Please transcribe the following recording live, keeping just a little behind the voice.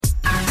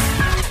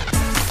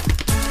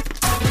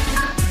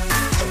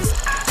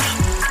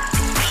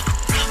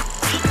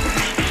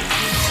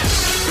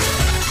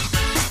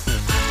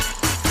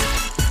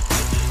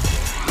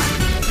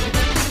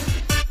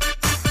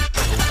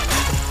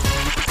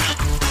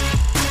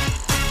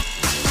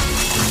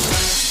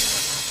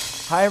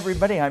Hi,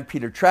 everybody. I'm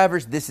Peter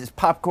Travers. This is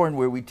Popcorn,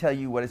 where we tell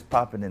you what is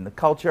popping in the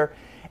culture.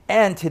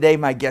 And today,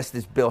 my guest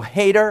is Bill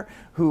Hader,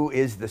 who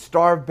is the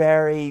star of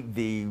Barry,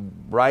 the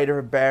writer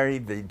of Barry,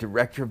 the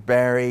director of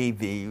Barry,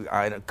 the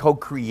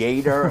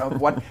co-creator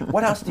of what?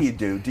 What else do you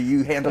do? Do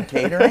you handle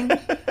catering?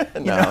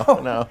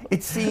 No.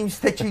 It seems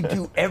that you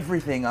do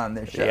everything on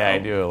this show. Yeah, I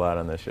do a lot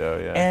on the show,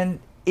 yeah.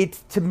 And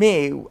it's, to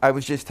me, I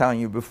was just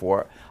telling you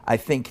before, I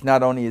think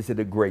not only is it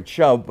a great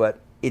show, but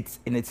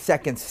it's in its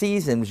second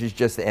season, which is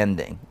just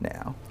ending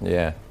now.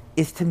 Yeah.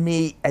 Is to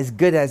me as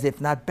good as, if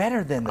not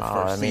better than, the first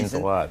that season. means a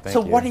lot. Thank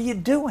so you. what are you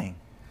doing?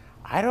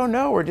 I don't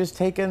know. We're just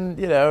taking,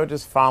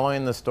 just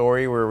following the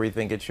story where we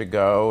think it should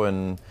go.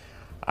 And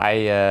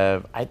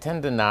I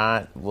tend to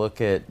not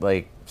look at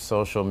like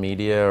social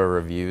media or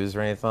reviews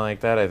or anything like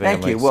that. I think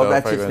Thank I'm, you. like, Well, so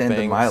that's far just going the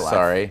end of my life.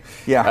 Sorry.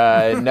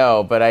 Yeah.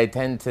 No, but I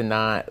tend to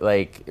not,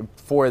 like,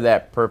 for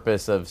that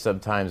purpose of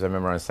sometimes, I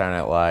remember on Saturday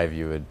Night Live,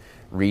 you would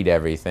read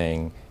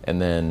everything and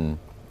then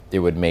it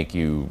would make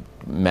you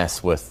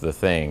mess with the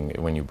thing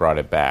when you brought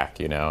it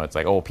back, It's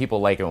like, oh, people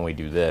like it when we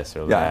do this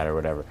or that or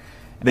whatever.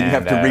 Then you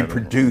have to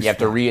reproduce. You have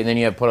to and then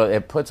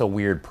it puts a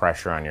weird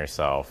pressure on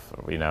yourself,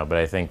 But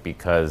I think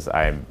because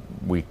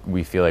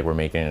we feel like we're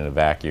making it in a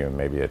vacuum,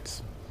 maybe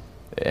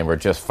and we're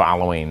just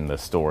following the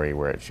story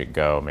where it should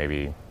go.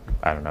 Maybe,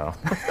 I don't know.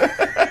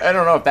 I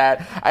don't know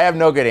I have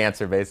no good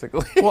answer,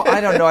 basically. Well,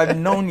 I don't know. I've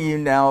known you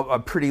now a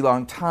pretty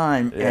long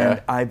time, Yeah.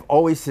 and I've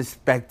always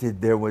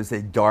suspected there was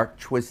a dark,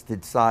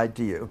 twisted side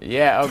to you.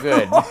 Yeah, oh,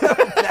 good.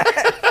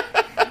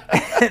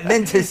 And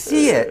then to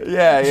see it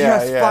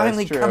Yeah,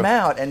 finally that's true. come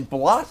out and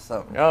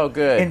blossom Oh,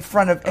 good. in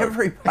front of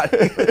everybody.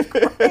 It was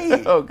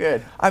great. Oh,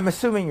 good. I'm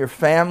assuming your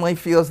family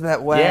feels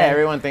that way. Yeah,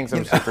 everyone thinks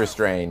I'm super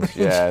strange.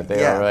 Yeah,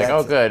 they Yeah, are like,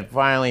 that's oh, good.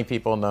 Finally,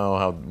 people know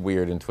how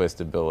weird and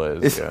twisted Bill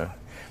is. Yeah.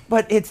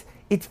 But it's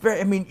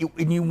very,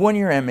 when you won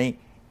your Emmy,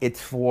 it's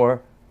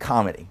for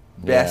comedy.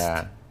 Best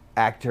Yeah.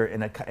 actor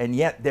and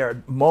yet there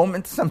are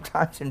moments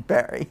sometimes in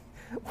Barry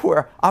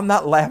where I'm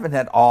not laughing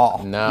at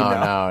all.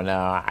 No.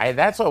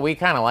 That's what we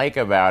kind of like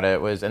about it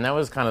and that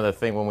was kind of the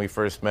thing when we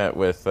first met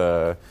with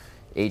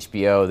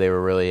HBO. They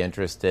were really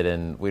interested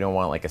in, we don't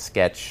want like a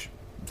sketch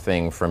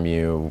thing from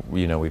you.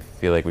 We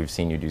feel like we've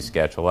seen you do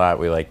sketch a lot.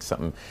 We like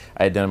something.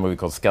 I had done a movie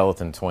called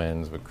Skeleton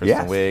Twins with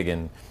Kristen Wiig,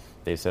 and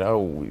they said,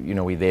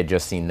 they had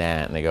just seen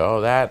that, and they go,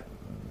 oh, that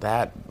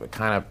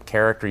kind of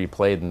character you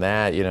played in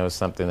that,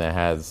 something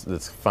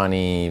that's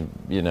funny,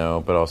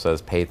 but also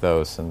has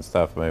pathos and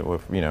stuff.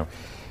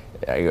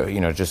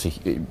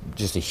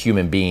 Just a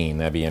human being,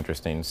 that'd be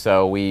interesting.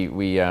 So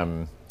we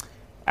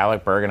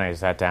Alec Berg and I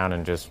sat down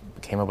and just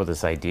came up with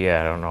this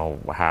idea. I don't know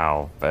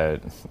how,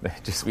 but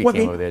came up with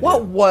the idea.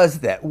 What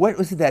was that? What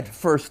was that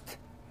first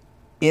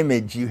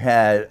image you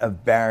had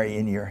of Barry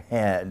in your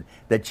head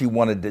that you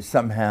wanted to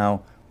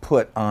somehow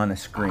put on a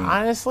screen?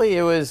 Honestly,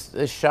 it was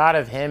a shot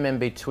of him in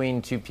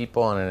between two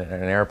people on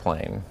an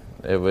airplane.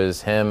 It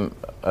was him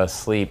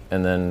asleep,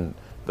 and then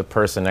the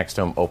person next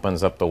to him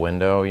opens up the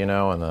window,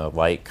 and the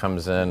light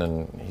comes in,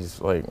 and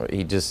he's like,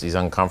 he's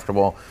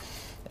uncomfortable.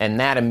 And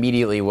that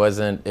immediately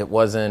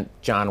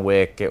wasn't John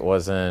Wick, it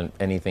wasn't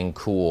anything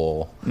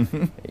cool.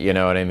 You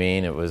know what I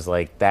mean? It was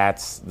like,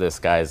 that's this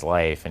guy's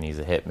life, and he's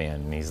a hitman,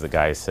 and he's the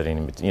guy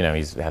sitting, he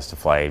has to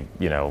fly,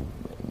 the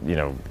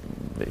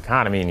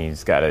economy, and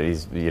it's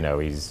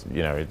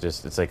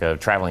like a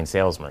traveling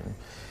salesman.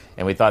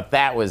 And we thought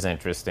that was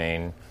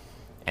interesting.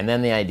 And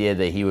then the idea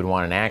that he would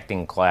want an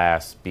acting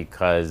class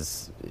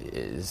because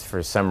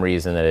for some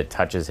reason that it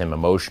touches him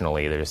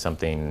emotionally. There's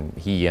something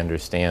he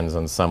understands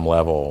on some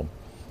level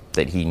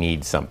that he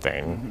needs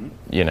something.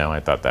 I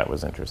thought that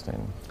was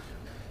interesting.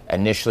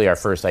 Initially, our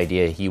first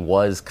idea, he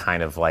was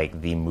kind of like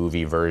the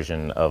movie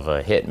version of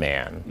a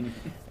hitman.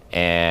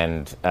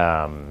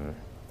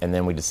 And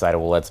then we decided,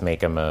 well, let's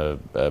make him a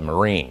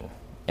Marine.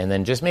 And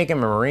then just make him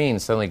a Marine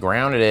suddenly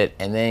grounded it,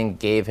 and then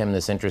gave him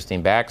this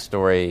interesting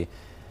backstory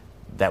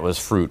that was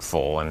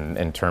fruitful. And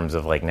in terms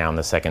of like now in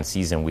the second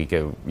season, we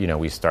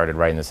started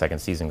writing the second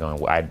season going,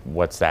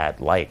 what's that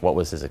like? What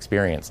was his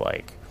experience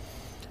like?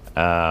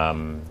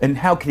 And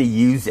how can he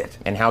use it?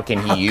 And how can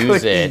he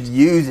use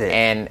it?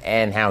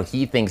 And how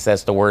he thinks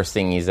that's the worst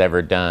thing he's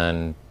ever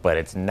done, but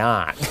it's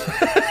not.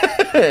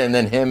 And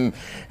then him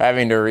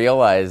having to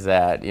realize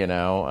that,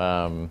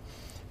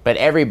 but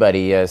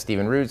everybody,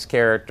 Stephen Root's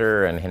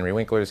character and Henry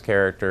Winkler's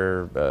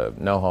character,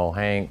 NoHo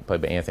Hank,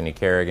 played by Anthony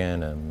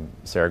Carrigan, and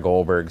Sarah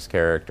Goldberg's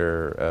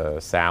character,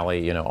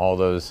 Sally, all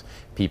those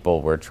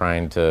people were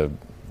trying to,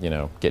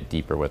 get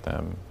deeper with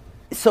them.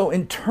 So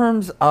in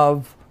terms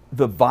of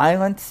the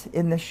violence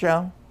in the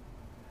show,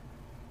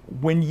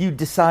 when you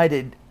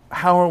decided,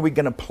 how are we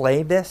going to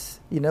play this?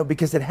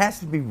 Because it has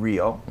to be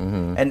real.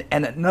 And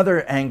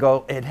another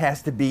angle, it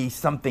has to be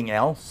something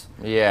else.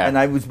 Yeah. And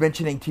I was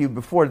mentioning to you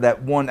before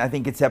that one, I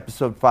think it's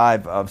episode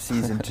 5 of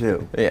season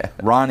 2. Yeah.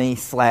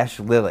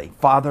 Ronnie/Lily,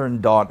 father and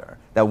daughter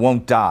that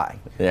won't die.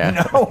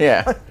 Yeah.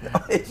 Yeah.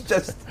 It's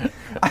just,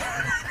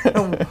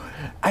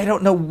 I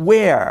don't know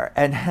where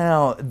and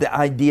how the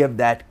idea of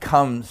that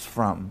comes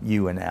from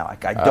you and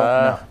Alec. I don't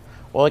know.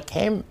 Well,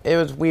 it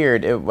was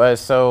weird. It was,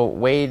 so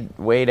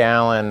Wade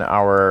Allen,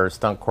 our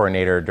stunt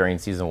coordinator during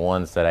season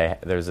 1, said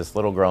there's this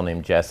little girl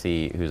named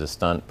Jessie who's a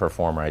stunt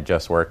performer. I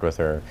just worked with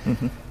her.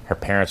 Mm-hmm. Her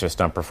parents are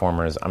stunt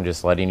performers. I'm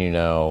just letting you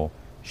know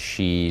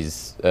she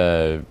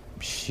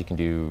can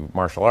do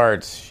martial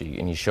arts.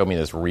 And he showed me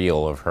this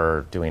reel of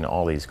her doing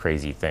all these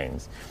crazy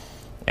things.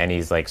 And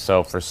he's like,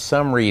 so for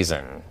some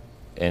reason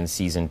in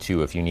season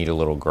 2, if you need a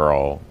little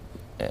girl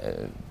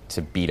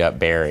to beat up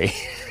Barry,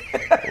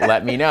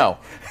 let me know.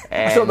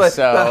 And so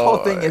the whole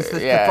thing is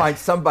just to find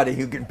somebody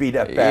who can beat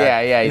up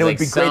Barry. Yeah. And it would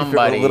be great for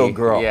a little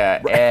girl.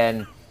 Yeah, right.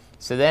 And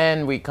so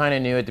then we kind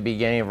of knew at the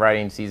beginning of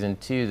writing season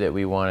 2 that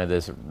we wanted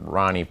this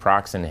Ronnie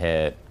Proxon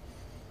hit.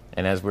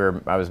 And as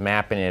I was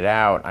mapping it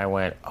out, I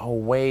went, oh,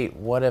 wait,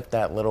 what if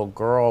that little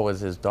girl was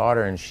his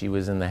daughter and she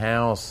was in the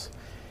house?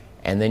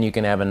 And then you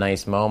can have a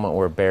nice moment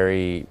where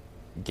Barry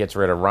gets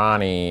rid of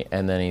Ronnie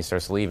and then he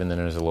starts leaving. Then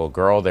there's a little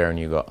girl there and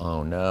you go,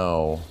 oh,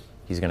 no,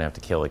 he's going to have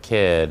to kill a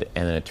kid.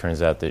 And then it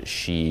turns out that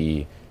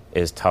she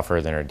is tougher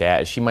than her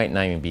dad. She might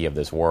not even be of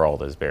this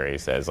world, as Barry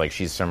says. Like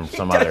she's some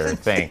other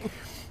thing.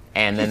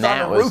 And then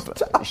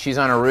she's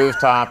on a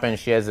rooftop and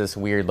she has this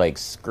weird like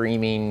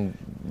screaming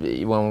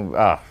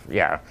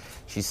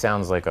she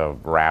sounds like a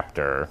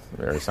raptor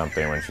or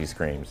something when she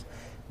screams.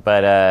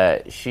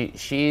 But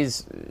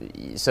she's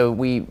so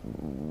we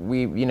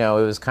it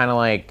was kind of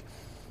like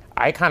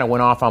I kind of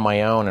went off on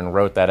my own and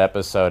wrote that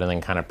episode and then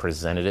kind of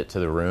presented it to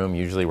the room.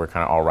 Usually we're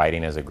kind of all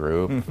writing as a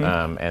group,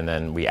 and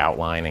then we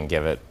outline and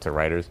give it to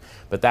writers.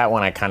 But that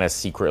one I kind of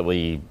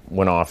secretly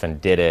went off and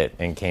did it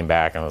and came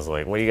back and was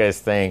like, what do you guys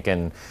think?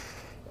 And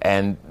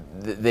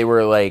they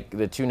were like,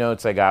 the 2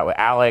 notes I got with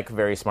Alec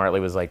very smartly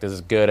was like, this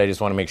is good. I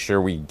just want to make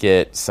sure we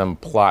get some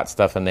plot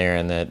stuff in there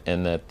and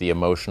that the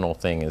emotional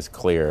thing is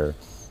clear.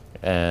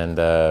 And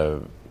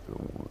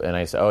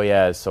I said, oh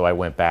yeah. So I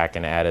went back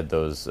and added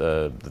those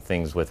the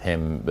things with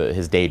him,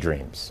 his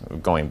daydreams,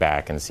 going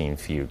back and seeing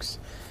Fuchs.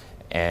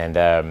 And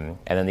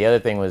then the other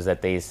thing was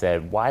that they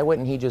said, why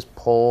wouldn't he just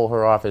pull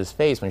her off his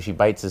face when she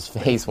bites his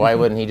face? Why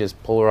wouldn't he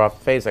just pull her off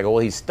the face? I go,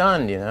 well, he's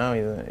stunned,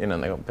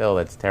 And they go, Bill,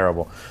 that's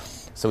terrible.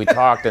 So we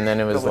talked, and then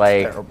it was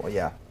like, terrible,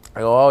 yeah. I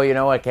go, oh, you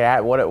know what?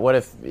 What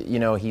if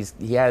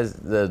he has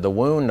the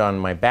wound on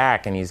my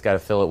back, and he's got to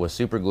fill it with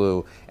super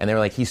glue? And they were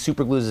like, he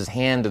super glues his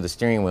hand to the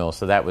steering wheel.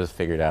 So that was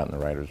figured out in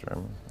the writers'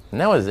 room, and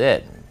that was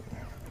it.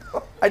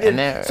 I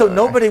didn't. So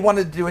nobody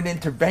wanted to do an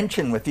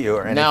intervention with you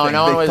or anything. No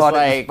one was like,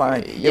 it was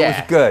fine. It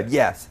was good.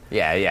 Yes.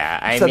 Yeah.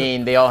 I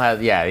mean, they all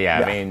have.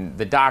 Yeah. I mean,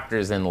 the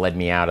doctors then led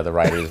me out of the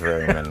writers'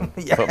 room and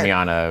put me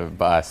on a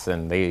bus,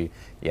 and they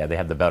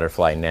had the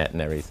butterfly net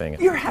and everything.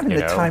 You're having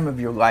the time of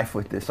your life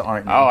with this,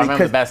 aren't you? Oh, I'm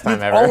having the best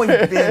time ever. You've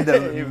always been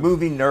the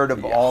movie nerd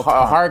of all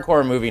time. A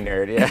hardcore movie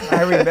nerd, yeah.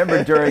 I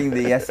remember during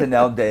the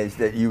SNL days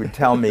that you would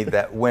tell me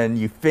that when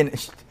you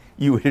finished,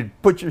 you would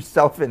put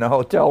yourself in a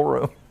hotel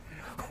room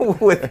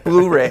with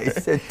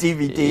Blu-rays and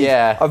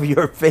DVDs of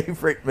your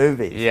favorite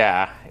movies.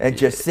 Yeah. And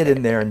just sit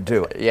in there and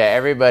do it. Yeah,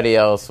 everybody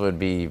else would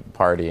be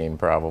partying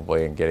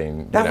probably and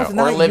getting,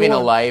 or living a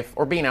life,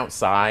 or being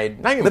outside.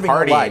 Not even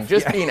partying,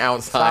 just being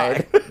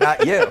outside.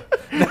 Not you.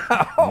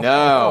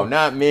 No,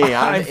 not me.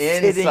 I'm inside.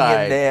 Sitting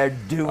in there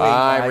doing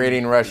I'm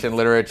reading Russian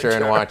literature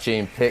and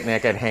watching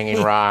Picnic at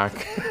Hanging Rock.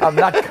 I'm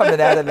not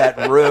coming out of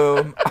that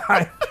room.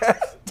 I'm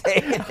just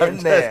staying in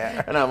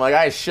there. And I'm like,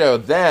 I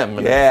showed them.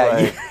 And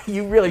like,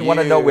 you really want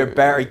to know where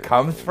Barry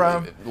comes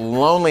from?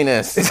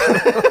 Loneliness.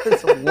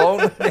 It's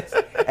loneliness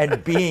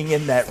and being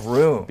in that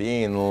room.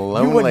 Being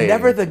lonely. You were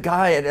never the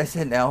guy at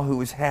SNL who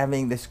was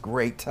having this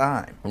great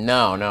time.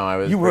 No, I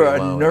was. You were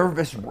a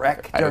nervous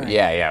wreck. I was a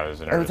nervous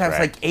wreck. That was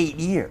like 8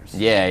 years.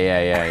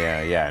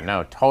 Yeah.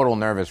 No, total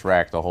nervous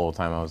wreck the whole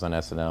time I was on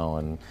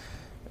SNL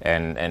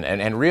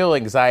and real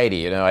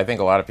anxiety. I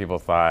think a lot of people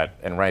thought,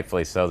 and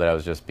rightfully so, that I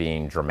was just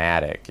being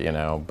dramatic.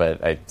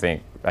 But I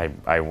think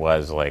I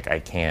was like, I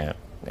can't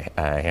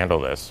handle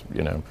this.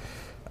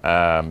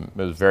 I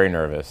was very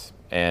nervous.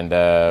 And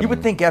you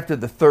would think after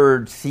the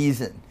 3rd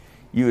season,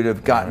 you would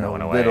have gotten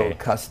a little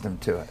accustomed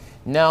to it.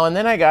 No, and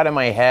then I got in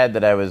my head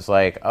that I was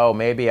like, oh,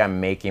 maybe I'm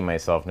making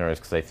myself nervous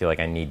because I feel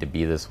like I need to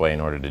be this way in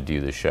order to do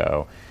the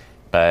show.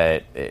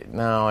 But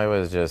I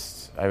was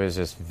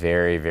just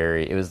very,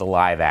 very, it was the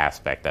live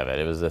aspect of it.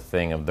 It was the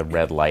thing of the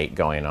red light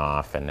going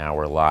off, and now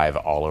we're live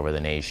all over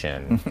the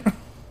nation.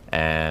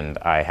 And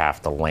I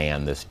have to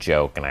land this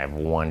joke, and I have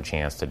one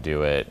chance to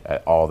do it.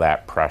 All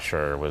that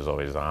pressure was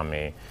always on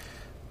me.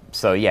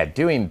 So,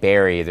 doing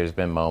Barry, there's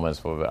been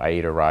moments where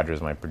Aida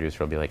Rogers, my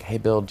producer, will be like, hey,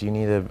 Bill, do you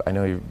need I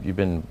know you've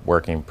been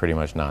working pretty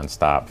much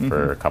nonstop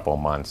for a couple of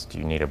months. Do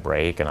you need a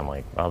break? And I'm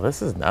like, well,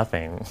 this is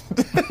nothing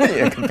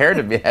compared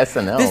to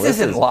SNL. This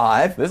isn't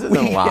live. This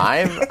isn't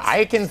live.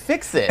 I can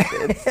fix it.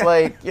 It's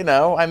like,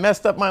 I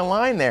messed up my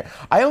line there.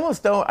 I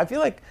feel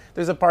like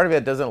there's a part of it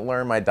that doesn't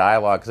learn my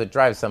dialogue because it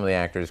drives some of the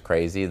actors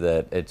crazy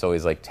that it's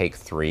always like take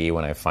 3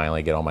 when I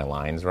finally get all my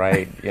lines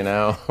right,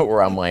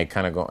 where I'm like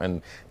kind of going,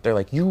 and they're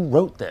like, you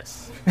wrote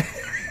this.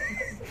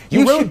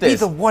 You should be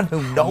the one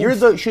who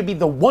knows. Should be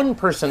the one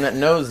person that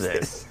knows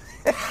this.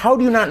 how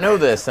do you not know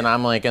this? And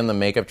I'm like in the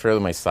makeup trailer,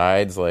 my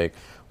sides like,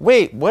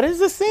 wait, what is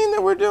the scene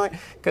that we're doing?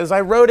 Because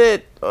I wrote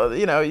it,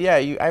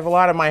 I have a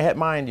lot in my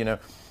mind,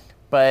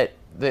 but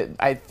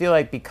I feel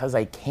like because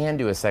I can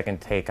do a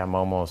second take, I'm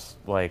almost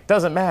like,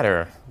 doesn't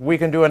matter. We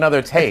can do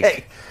another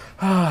take.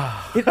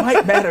 It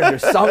might matter to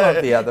some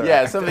of the other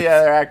actors. Some of the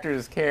other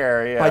actors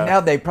care. Yeah. By now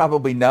they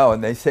probably know,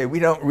 and they say, we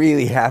don't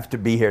really have to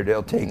be here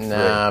till take 3.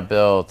 Nah,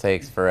 Bill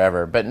takes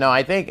forever. But no,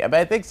 I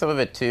think some of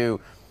it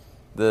too,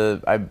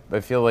 I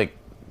feel like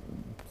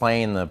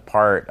playing the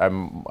part,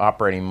 I'm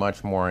operating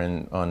much more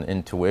on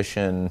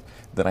intuition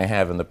than I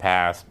have in the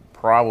past,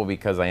 probably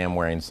because I am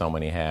wearing so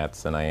many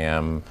hats, and I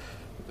am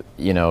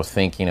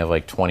thinking of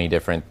like 20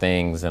 different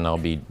things, and I'll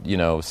be,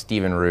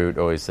 Stephen Root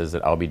always says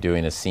that I'll be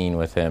doing a scene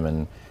with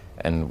him,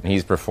 and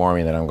he's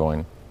performing that I'm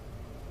going,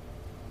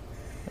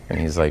 and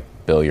he's like,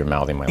 Bill, you're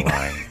mouthing my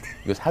line.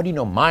 He goes, how do you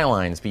know my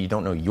lines, but you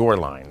don't know your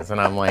lines? And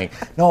I'm like,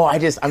 no,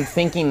 I'm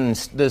thinking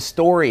the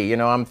story,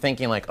 I'm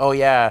thinking like, oh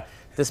yeah,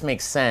 this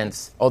makes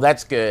sense. Oh,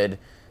 that's good.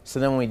 So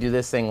then when we do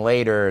this thing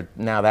later,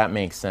 now that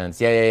makes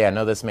sense. Yeah,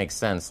 no, this makes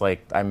sense.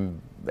 Like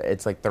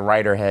it's like the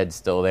writer head's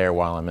still there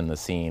while I'm in the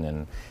scene,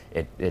 and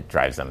it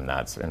drives them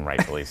nuts, and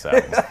rightfully so.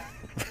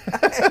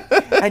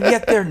 And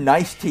yet they're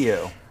nice to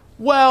you.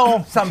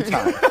 Well,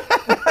 sometimes.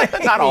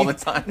 Not all the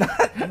time.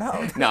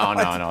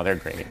 No, they're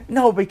great.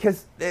 No,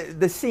 because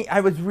the scene, I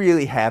was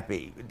really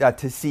happy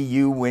to see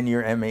you win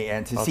your Emmy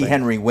and to see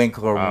Henry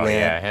Winkler win.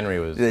 Yeah, Henry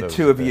was the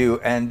two of you,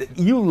 and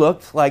you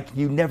looked like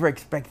you never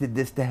expected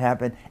this to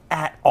happen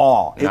at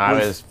all. I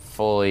was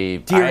fully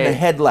deer in the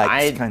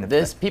headlights kind of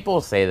thing.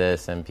 People say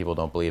this, and people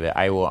don't believe it.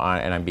 I will,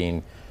 and I'm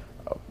being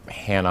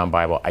hand on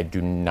Bible. I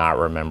do not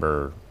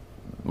remember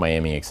my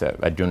Emmy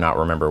I do not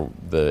remember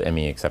the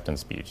Emmy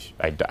acceptance speech.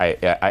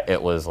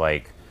 It was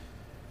like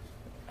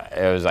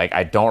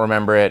I don't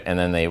remember it, and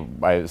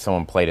then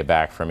someone played it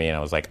back for me, and I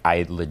was like,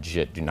 I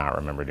legit do not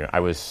remember doing it.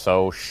 I was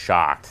so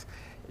shocked.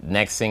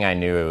 Next thing I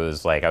knew, it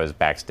was like I was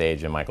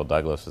backstage, and Michael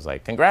Douglas was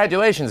like,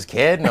 "Congratulations,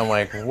 kid!" And I'm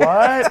like,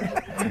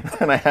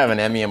 "What?" And I have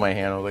an Emmy in my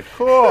hand. I was like,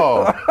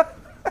 "Cool."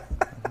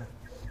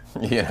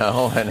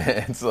 And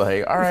it's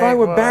like, all right. If I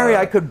were Barry,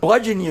 I could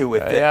bludgeon you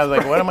with it. Yeah, I was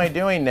like, what am I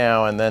doing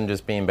now? And then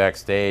just being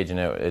backstage, and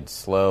it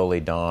slowly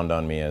dawned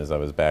on me as I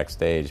was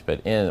backstage.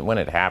 But when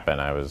it happened,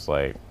 I was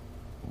like,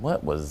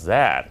 what was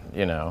that?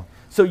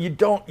 So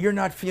you're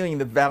not feeling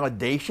the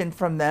validation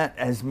from that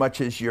as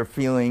much as you're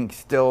feeling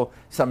still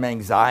some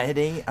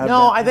anxiety?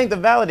 No, I think the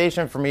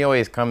validation for me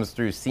always comes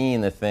through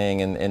seeing the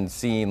thing and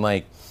seeing,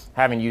 like,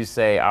 having you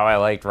say, oh, I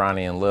liked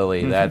Ronnie and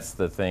Lily, that's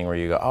the thing where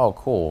you go, oh,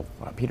 cool.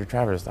 Peter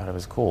Travers thought it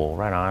was cool.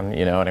 Right on.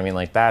 You know what I mean?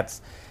 Like, that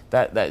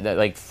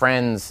like,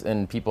 friends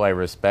and people I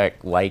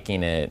respect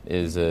liking it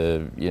is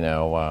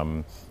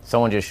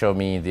someone just showed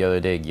me the other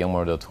day,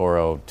 Guillermo del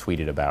Toro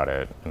tweeted about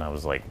it, and I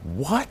was like,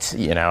 what?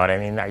 You know what I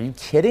mean? Are you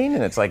kidding?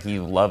 And it's like, he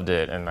loved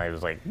it, and I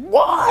was like,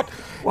 what?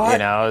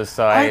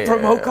 So I'm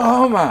from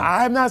Oklahoma.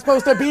 I'm not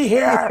supposed to be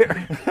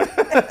here.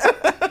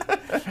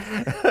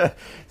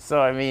 So,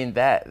 I mean,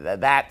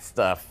 that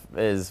stuff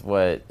is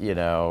what,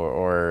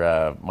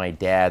 or my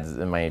dad's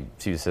and my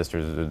two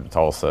sisters in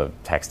Tulsa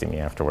texting me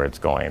afterwards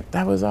going,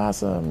 that was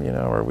awesome,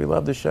 or we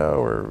love the show,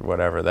 or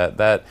whatever.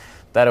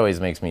 That always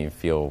makes me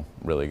feel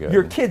really good.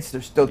 Your kids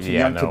are still too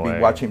young to be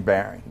watching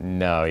Barry.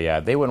 No, yeah.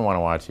 They wouldn't want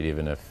to watch it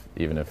even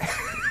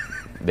if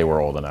they were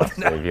old enough.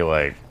 No. They'd be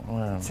like,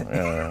 well,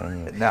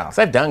 no. Because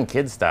I've done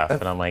kid stuff,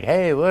 and I'm like,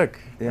 hey, look.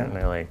 Yeah. And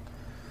they're like,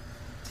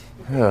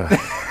 ugh.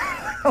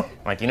 I'm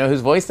like, you know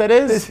whose voice that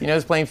is? You know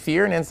who's playing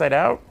Fear in Inside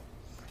Out?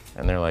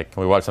 And they're like,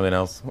 can we watch something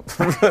else?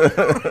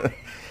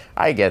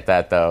 I get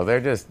that, though.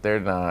 They're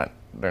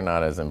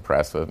not as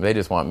impressed with me. They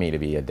just want me to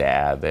be a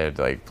dad. They're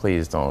like,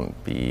 please don't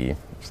be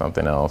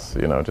something else.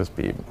 Just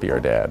be our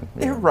dad.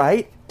 They're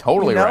right.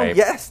 Totally right.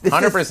 Yes.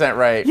 100%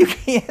 right. You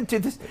can't do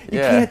this.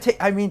 You can't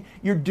take,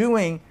 you're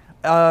doing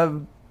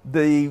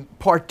the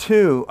part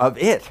 2 of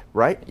it,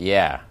 right?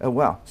 Yeah. Oh,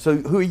 well. So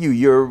who are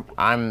you?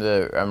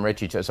 I'm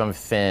Richie. So I'm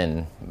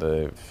Finn,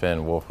 the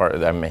Finn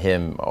Wolfhard. I'm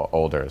him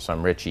older. So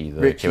I'm Richie,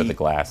 the kid with the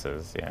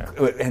glasses. Yeah.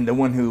 And the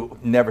one who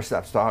never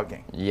stops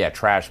talking. Yeah,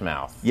 Trash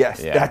Mouth.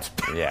 Yes, yeah. that's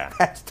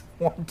the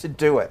one to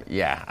do it.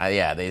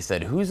 Yeah, They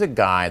said, who's a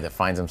guy that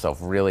finds himself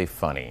really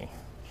funny?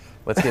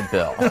 Let's get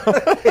Bill.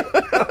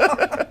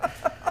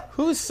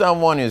 Who's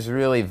someone who's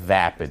really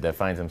vapid that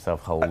finds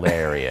himself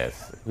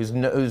hilarious?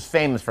 Who's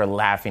famous for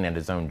laughing at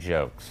his own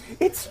jokes?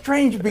 It's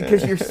strange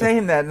because you're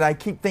saying that, and I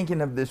keep thinking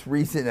of this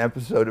recent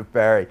episode of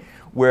Barry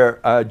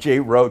where Jay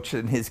Roach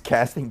and his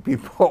casting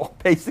people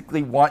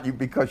basically want you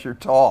because you're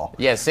tall.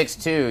 Yeah,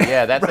 6'2".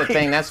 Yeah, that's right. The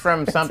thing. That's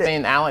from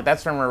something, Alec.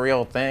 That's from a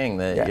real thing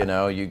that,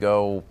 you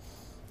go.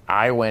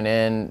 I went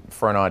in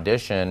for an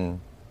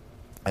audition,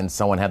 and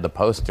someone had the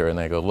poster, and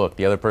they go, look,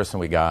 the other person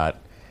we got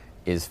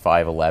is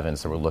 5'11",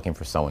 so we're looking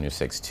for someone who's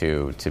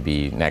 6'2" to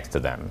be next to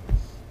them.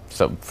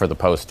 So for the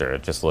poster,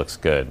 it just looks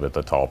good with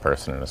a tall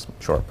person and a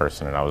short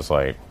person. And I was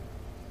like,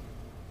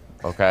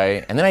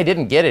 Okay, and then I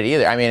didn't get it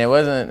either. I mean, it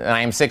wasn't. And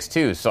I am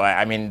 6'2", so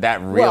I mean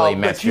that really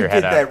messed your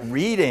head up. But you did that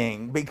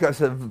reading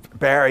because of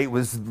Barry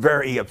was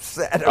very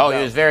upset. Oh,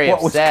 he was very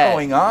upset. What was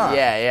going on?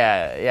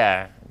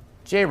 Yeah.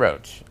 J.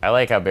 Roach. I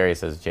like how Barry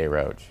says J.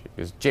 Roach.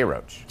 It was J.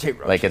 Roach. J.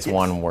 Roach. Like it's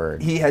one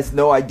word. He has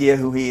no idea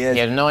who he is. He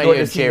has no idea nor who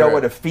does he J. know Roach.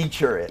 what a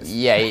feature is.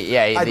 Yeah.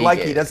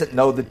 He doesn't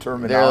know the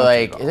terminology. They're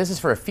like, at all. this is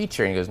for a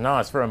feature, and he goes, no,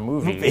 it's for a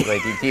movie.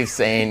 Like he keeps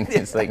saying,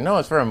 it's like, no,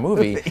 it's for a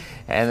movie.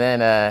 And then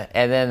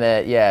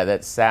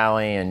that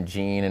Sally and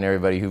Gene and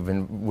everybody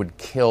would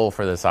kill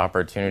for this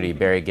opportunity.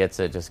 Barry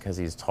gets it just because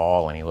he's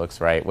tall and he looks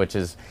right, which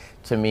is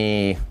to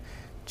me,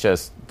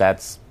 just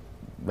that's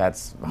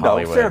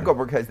Hollywood. No, Sarah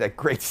Goldberg has that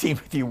great scene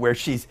with you where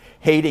she's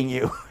hating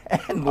you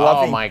and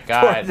loving my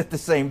God. at the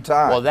same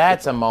time. Well,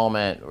 that's a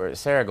moment where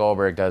Sarah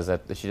Goldberg does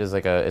that. She does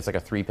it's like a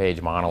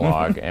 3-page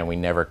monologue, and we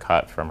never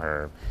cut from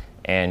her.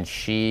 And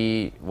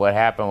what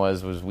happened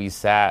was we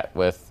sat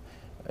with,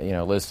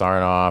 Liz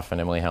Sarnoff and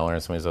Emily Heller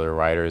and some of these other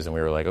writers, and we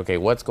were like, okay,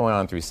 what's going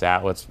on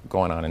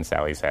in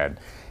Sally's head?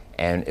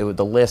 And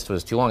the list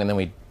was too long. And then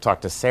we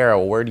talked to Sarah.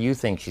 Well, where do you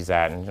think she's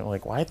at? And we're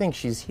like, well, I think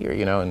she's here,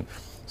 And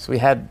so we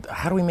had,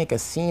 how do we make a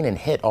scene and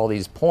hit all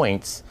these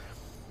points?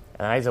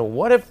 And I said,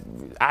 what if,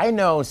 I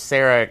know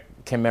Sarah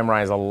can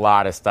memorize a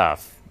lot of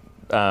stuff.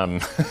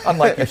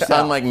 Unlike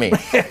yourself. Unlike me.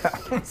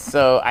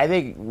 So I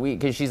think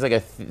because she's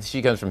like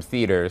she comes from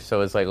theater,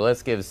 so it's like,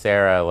 let's give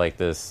Sarah like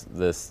this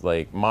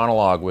like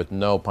monologue with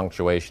no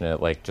punctuation in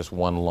it, like just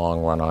one long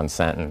run-on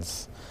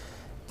sentence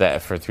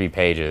that for 3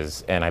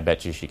 pages, and I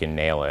bet you she can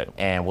nail it.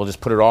 And we'll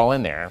just put it all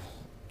in there.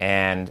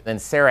 And then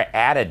Sarah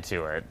added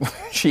to it.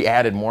 She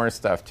added more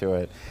stuff to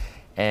it.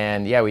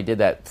 And yeah, we did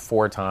that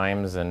 4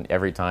 times, and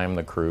every time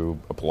the crew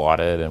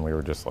applauded, and we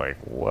were just like,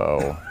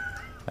 whoa.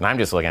 And I'm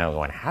just looking at it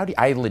going,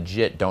 I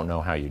legit don't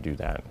know how you do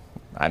that.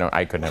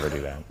 I could never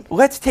do that.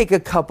 Let's take a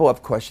couple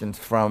of questions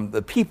from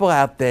the people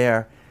out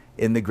there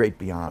in the great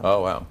beyond.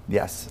 Oh, wow.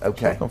 Yes,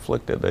 okay. So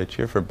conflicted, they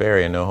cheer for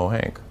Barry and NoHo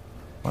Hank.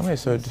 Why am I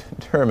so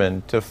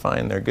determined to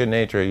find their good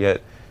nature,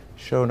 yet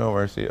show no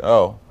mercy?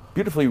 Oh.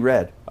 Beautifully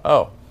read.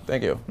 Oh.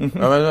 Thank you.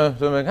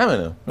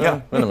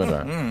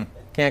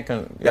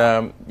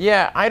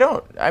 Yeah, I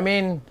don't. I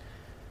mean,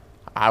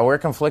 we're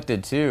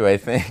conflicted too, I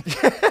think.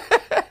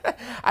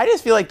 I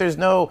just feel like there's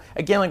no,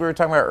 again, like we were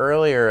talking about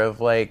earlier,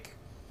 of like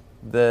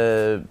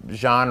the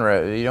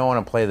genre. You don't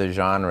want to play the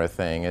genre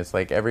thing. It's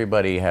like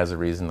everybody has a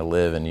reason to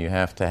live, and you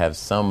have to have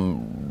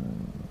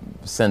some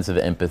sense of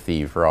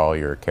empathy for all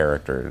your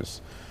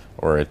characters,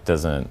 or it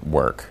doesn't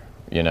work.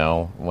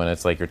 When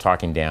it's like you're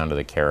talking down to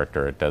the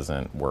character, it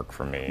doesn't work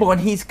for me. Well,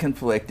 and he's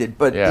conflicted,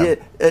 but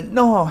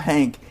NoHo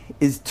Hank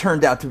is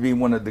turned out to be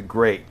one of the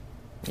great.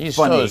 He's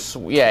funny.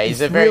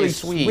 He's a very really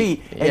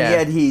sweet, and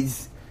yet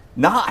he's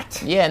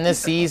not. Yeah, and this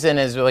season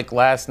is like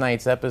last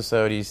night's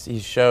episode. He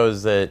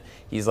shows that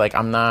he's like,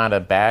 I'm not a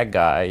bad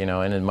guy. In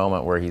a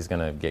moment where he's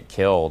gonna get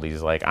killed,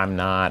 he's like, I'm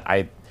not.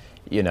 Do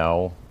you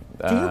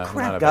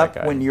crack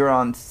up when you're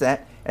on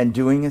set and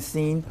doing a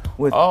scene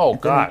with? Oh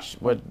gosh,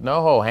 with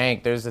NoHo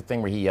Hank, there's a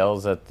thing where he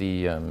yells at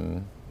the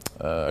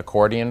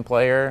accordion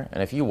player,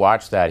 and if you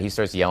watch that, he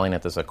starts yelling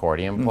at this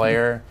accordion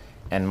player,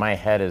 and my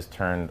head is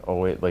turned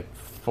away, like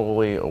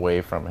fully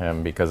away from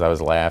him because I was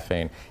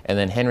laughing. And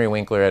then Henry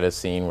Winkler had a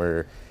scene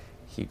where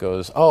he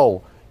goes,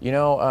 a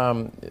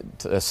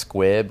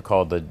squib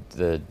called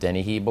the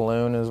Dennehy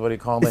balloon is what he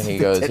called it.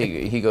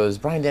 He goes,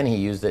 Brian Dennehy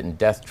used it in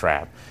Death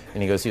Trap.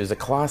 And he goes, he was a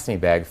colostomy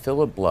bag filled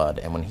with blood,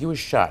 and when he was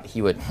shot,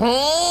 he would,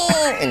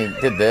 and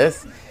he did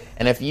this.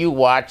 And if you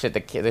watch it,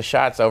 the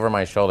shot's over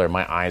my shoulder,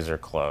 my eyes are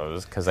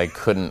closed because I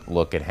couldn't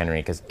look at Henry,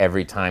 because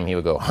every time he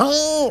would go,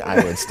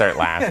 I would start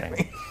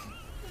laughing.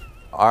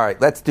 All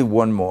right, let's do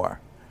one more.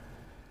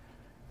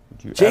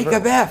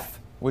 Jacob F.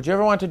 Would you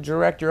ever want to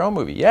direct your own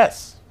movie?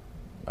 Yes.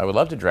 I would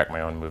love to direct my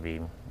own movie.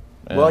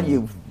 Well,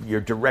 you're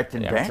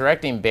directing Barry. I'm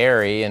directing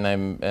Barry,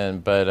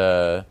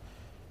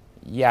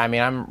 yeah, I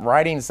mean, I'm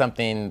writing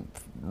something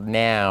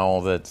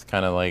now that's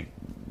kind of like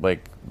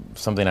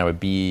something I would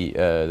be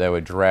that I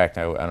would direct.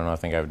 I don't know. I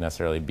think I would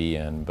necessarily be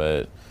in,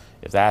 but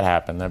if that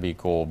happened, that'd be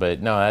cool.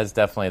 But no, that's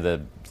definitely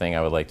the thing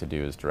I would like to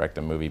do, is direct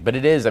a movie. But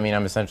it is. I mean,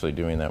 I'm essentially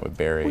doing that with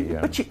Barry.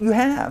 But you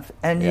have,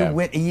 and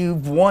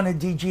you've won a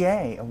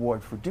DGA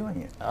award for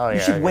doing it. Oh, yeah. You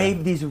should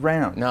wave these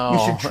around. No. You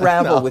should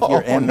travel with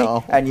your Emmy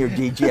and your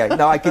DGA.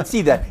 No, I could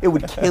see that. It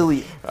would kill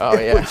you. Oh,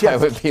 yeah. I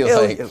would be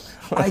like, you.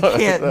 I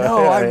can't.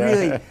 No, I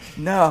really.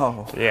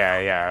 No.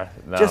 Yeah.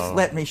 No. Just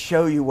let me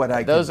show you what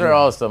I can do. Those are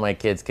also, my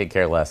kids could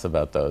care less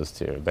about those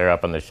too. They're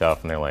up on the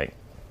shelf and they're like,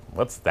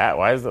 what's that?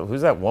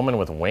 Who's that woman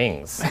with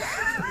wings?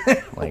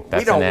 Like,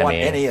 that's we don't an want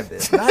Emmy. any of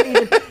this.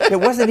 There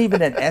wasn't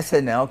even an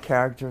SNL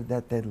character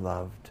that they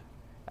loved.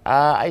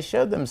 I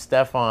showed them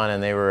Stefan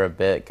and they were a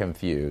bit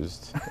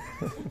confused.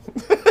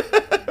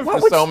 What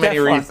What for so many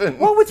Stefan- reasons.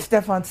 What would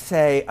Stefan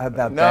say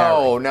about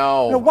Barry?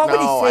 No, what would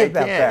he say I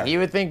about can't. Barry? He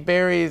would think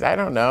Barry's, I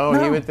don't know,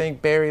 No. he would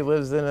think Barry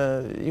lives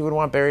in he would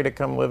want Barry to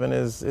come live in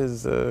his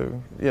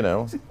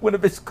One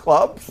of his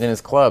clubs? in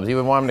his clubs. He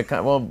would want him to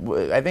come,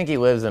 well, I think he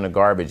lives in a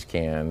garbage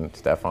can,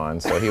 Stefan,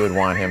 so he would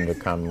want him to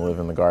come live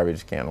in the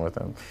garbage can with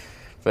him.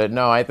 But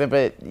no, I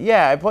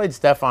played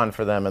Stefan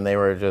for them, and they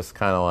were just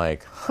kind of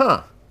like,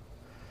 huh,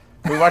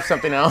 can we watch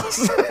something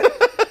else?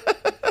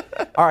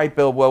 All right,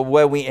 Bill. Well,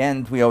 where we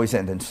always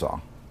end in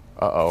song.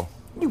 Uh-oh.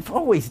 You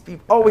always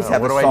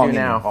have what a do I song do in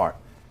now? your heart.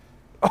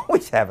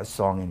 Always have a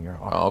song in your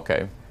heart. Oh,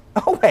 okay.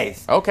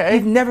 Always. Okay.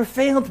 You've never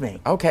failed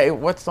me. Okay,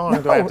 what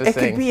song do I have to it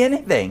sing? could be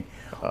anything.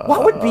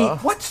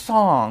 What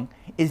song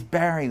is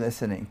Barry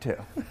listening to?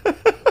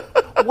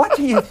 What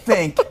do you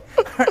think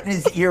are in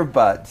his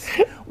earbuds?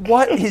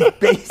 What is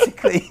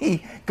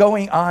basically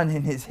going on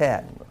in his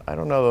head? I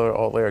don't know the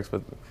old lyrics,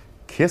 but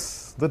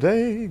kiss the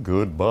day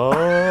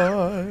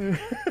goodbye.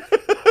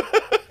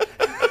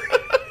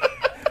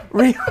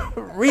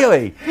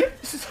 Really?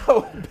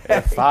 So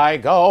Barry. If I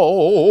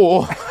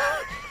go,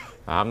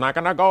 I'm not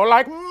gonna go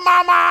like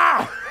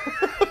Mama.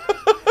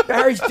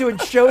 Barry's doing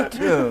show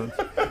tunes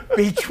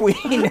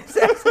between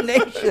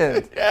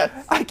assassinations.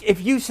 Yes.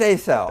 If you say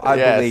so, I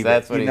Yes, believe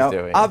that's it. what you he's know?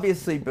 doing.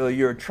 Obviously, Bill,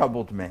 you're a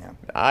troubled man.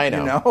 I know.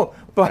 You know,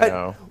 but I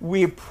know.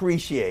 we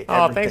appreciate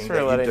Oh, everything thanks for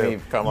that you letting do.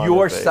 me come on.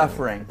 Your the thing.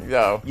 suffering.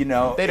 No, You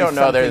know, they is don't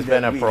know there's something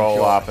been that a we parole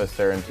enjoy.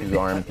 officer and two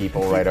armed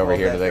people right over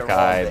here to the They're all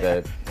Kai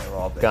there. that They're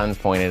all there. guns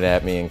pointed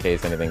at me in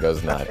case anything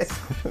goes nuts.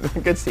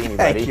 Good seeing you,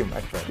 buddy. Thank you, my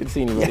friend. Good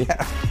seeing you, buddy.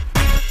 Yeah.